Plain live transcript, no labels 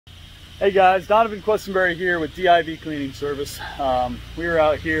Hey guys, Donovan Questenberry here with DIV Cleaning Service. We are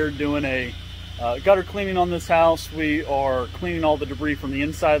out here doing a gutter cleaning on this house. We are cleaning all the debris from the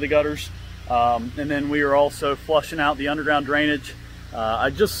inside of the gutters, and then we are also flushing out the underground drainage. I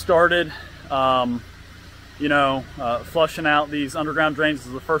just started, flushing out these underground drains. This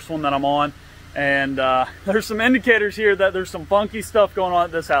is the first one that I'm on, and there's some indicators here that there's some funky stuff going on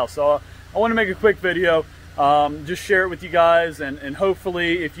at this house. So I want to make a quick video. Just share it with you guys, and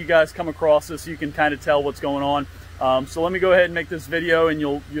hopefully if you guys come across this, you can kind of tell what's going on. So let me go ahead and make this video, and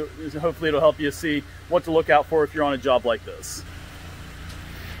you'll hopefully it'll help you see what to look out for if you're on a job like this.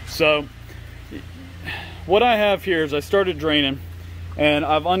 So what I have here is I started draining, and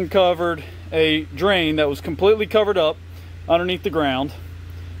I've uncovered a drain that was completely covered up underneath the ground.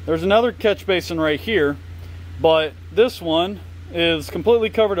 There's another catch basin right here, but this one is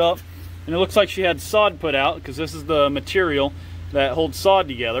completely covered up. And it looks like she had sod put out, because this is the material that holds sod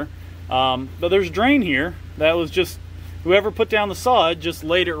together. But there's a drain here that was just, whoever put down the sod just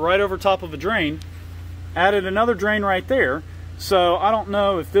laid it right over top of a drain, added another drain right there. So I don't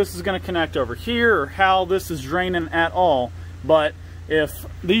know if this is going to connect over here or how this is draining at all. But if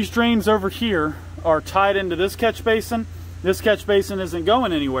these drains over here are tied into this catch basin isn't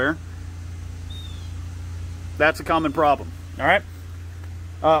going anywhere, that's a common problem. All right.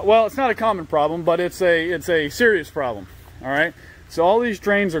 Well, it's not a common problem, but it's a serious problem. All right. So all these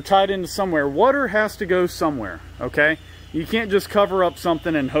drains are tied into somewhere. Water has to go somewhere. Okay. You can't just cover up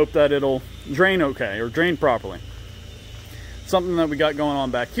something and hope that it'll drain okay or drain properly. Something that we got going on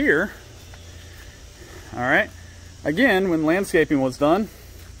back here. All right. Again, when landscaping was done,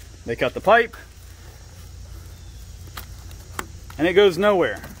 they cut the pipe, and it goes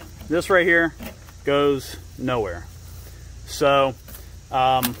nowhere. This right here goes nowhere. So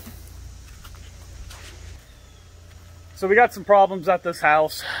so we got some problems at this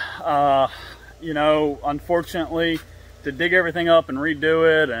house. Unfortunately, to dig everything up and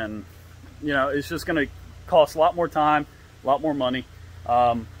redo it, and it's just going to cost a lot more time, a lot more money.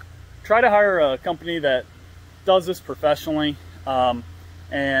 Try to hire a company that does this professionally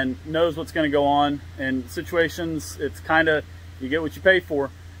and knows what's going to go on in situations. It's kind of, you get what you pay for.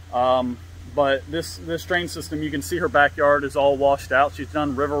 But this drain system, you can see her backyard is all washed out. She's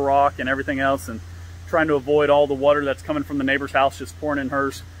done river rock and everything else, and trying to avoid all the water that's coming from the neighbor's house just pouring in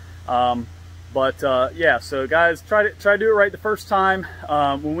hers. Yeah, so guys, try to do it right the first time.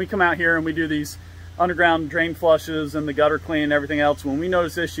 When we come out here and we do these underground drain flushes and the gutter clean and everything else, when we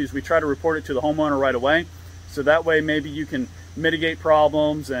notice issues, we try to report it to the homeowner right away. So that way maybe you can mitigate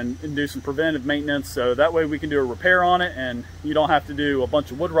problems and do some preventive maintenance, so that way we can do a repair on it and you don't have to do a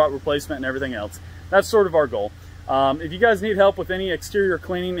bunch of wood rot replacement and everything else. That's sort of our goal. If you guys need help with any exterior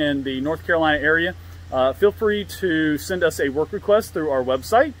cleaning in the North Carolina area, feel free to send us a work request through our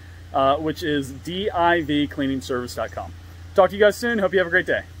website, which is divcleaningservice.com. Talk to you guys soon. Hope you have a great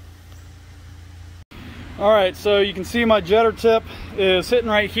day. All right, so you can see my jetter tip is hitting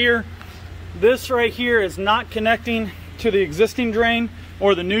right here. This right here is not connecting to the existing drain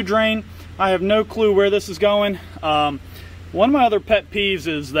or the new drain. I have no clue where this is going. One of my other pet peeves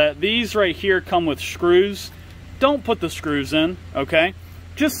is that these right here come with screws. Don't put the screws in, okay?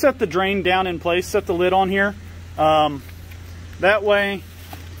 Just set the drain down in place, set the lid on here. That way,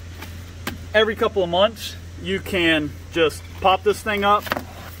 every couple of months, you can just pop this thing up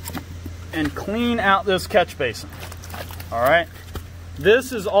and clean out this catch basin. All right?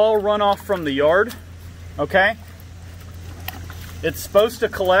 This is all runoff from the yard, okay? It's supposed to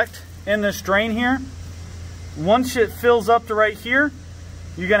collect in this drain here. Once it fills up to right here,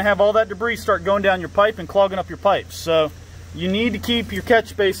 you're gonna have all that debris start going down your pipe and clogging up your pipes. So you need to keep your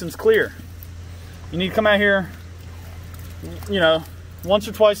catch basins clear. You need to come out here, once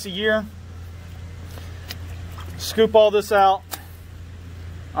or twice a year, scoop all this out.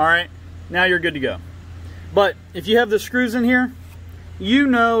 All right, now you're good to go. But if you have the screws in here, you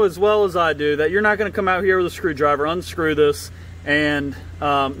know as well as I do that you're not gonna come out here with a screwdriver, unscrew this, and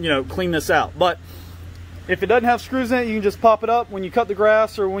clean this out. But if it doesn't have screws in it, you can just pop it up when you cut the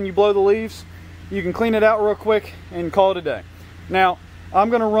grass or when you blow the leaves. You can clean it out real quick and call it a day. Now I'm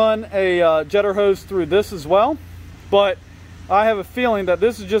going to run a jetter hose through this as well, but I have a feeling that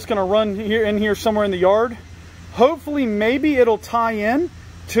this is just going to run in here somewhere in the yard. Hopefully maybe it'll tie in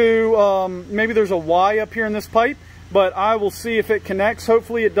to maybe there's a Y up here in this pipe, but I will see if it connects.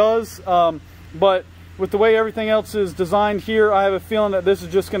 Hopefully it does, but with the way everything else is designed here, I have a feeling that this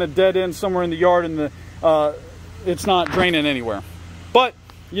is just going to dead end somewhere in the yard, and it's not draining anywhere. But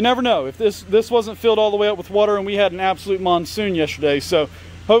you never know. If this wasn't filled all the way up with water, and we had an absolute monsoon yesterday, so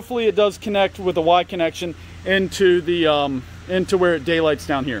hopefully it does connect with a Y connection into the into where it daylights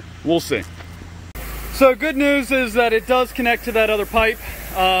down here. We'll see. So good news is that it does connect to that other pipe.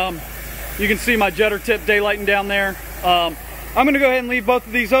 You can see my jetter tip daylighting down there. I'm gonna go ahead and leave both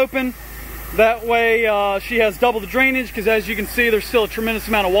of these open. That way she has double the drainage, because as you can see, there's still a tremendous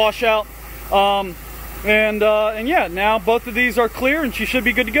amount of washout. And yeah, now both of these are clear and she should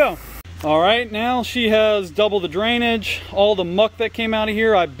be good to go. All right, now she has double the drainage. All the muck that came out of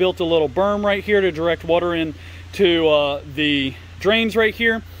here, I built a little berm right here to direct water in to the drains right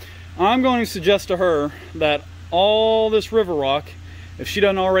here. I'm going to suggest to her that all this river rock, if she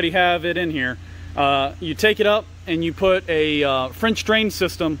doesn't already have it in here, you take it up and you put a French drain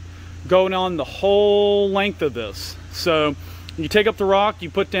system going on the whole length of this. So you take up the rock, you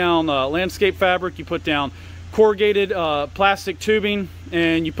put down landscape fabric, you put down corrugated plastic tubing,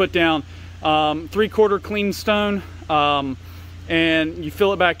 and you put down 3/4 clean stone, and you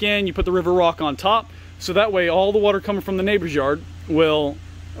fill it back in. You put the river rock on top, so that way all the water coming from the neighbor's yard will,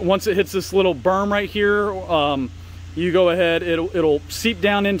 once it hits this little berm right here, you go ahead, it'll seep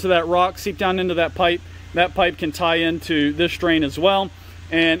down into that rock, seep down into that pipe. That pipe can tie into this drain as well,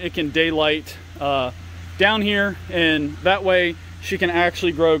 and it can daylight down here, and that way she can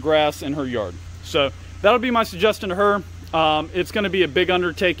actually grow grass in her yard. So that'll be my suggestion to her. It's going to be a big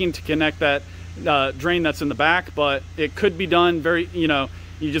undertaking to connect that drain that's in the back, but it could be done very, you know,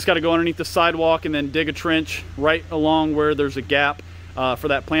 you just got to go underneath the sidewalk and then dig a trench right along where there's a gap for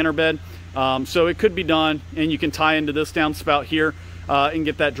that planter bed. So it could be done, and you can tie into this downspout here and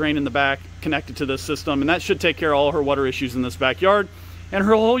get that drain in the back connected to this system, and that should take care of all her water issues in this backyard. And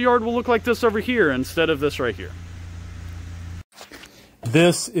her whole yard will look like this over here instead of this right here.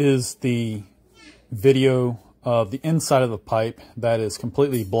 This is the video of the inside of the pipe that is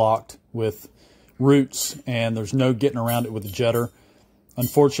completely blocked with roots, and there's no getting around it with a jetter.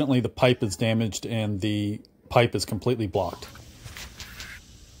 Unfortunately, the pipe is damaged and the pipe is completely blocked.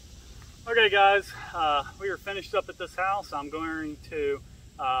 Okay guys, we are finished up at this house. I'm going to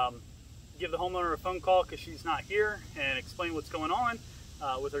give the homeowner a phone call because she's not here, and explain what's going on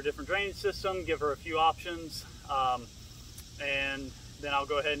with her different drainage system, give her a few options, and then I'll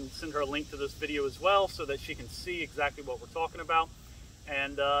go ahead and send her a link to this video as well so that she can see exactly what we're talking about.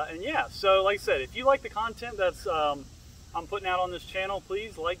 And yeah, so like I said, if you like the content that's I'm putting out on this channel,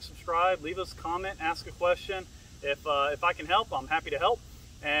 please like, subscribe, leave us a comment, ask a question. If I can help, I'm happy to help.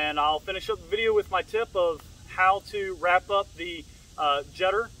 And I'll finish up the video with my tip of how to wrap up the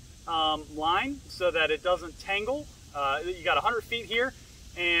jetter line so that it doesn't tangle. You got 100 feet here,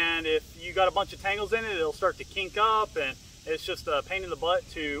 and if you got a bunch of tangles in it, it'll start to kink up, and it's just a pain in the butt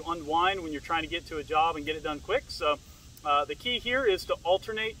to unwind when you're trying to get to a job and get it done quick. So the key here is to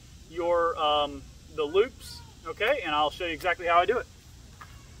alternate your the loops, okay? And I'll show you exactly how I do it.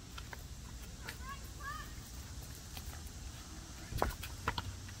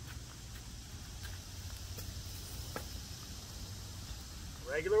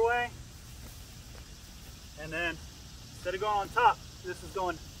 Regular way, and then instead of going on top, this is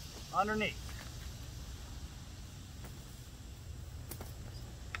going underneath.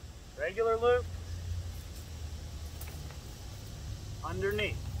 Regular loop,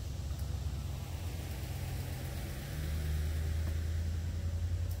 underneath.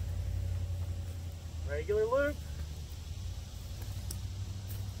 Regular loop,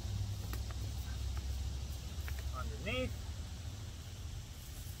 underneath.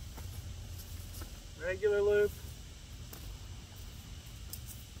 Regular loop,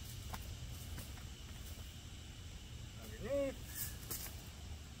 underneath.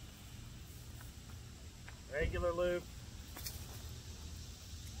 Regular loop,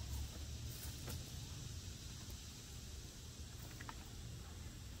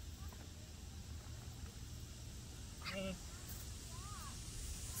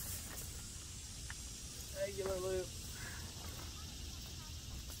 regular loop,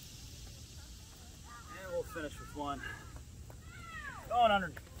 and we'll finish with one going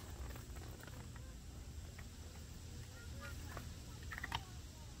underneath.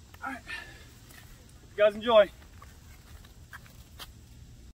 All right, hope you guys enjoy.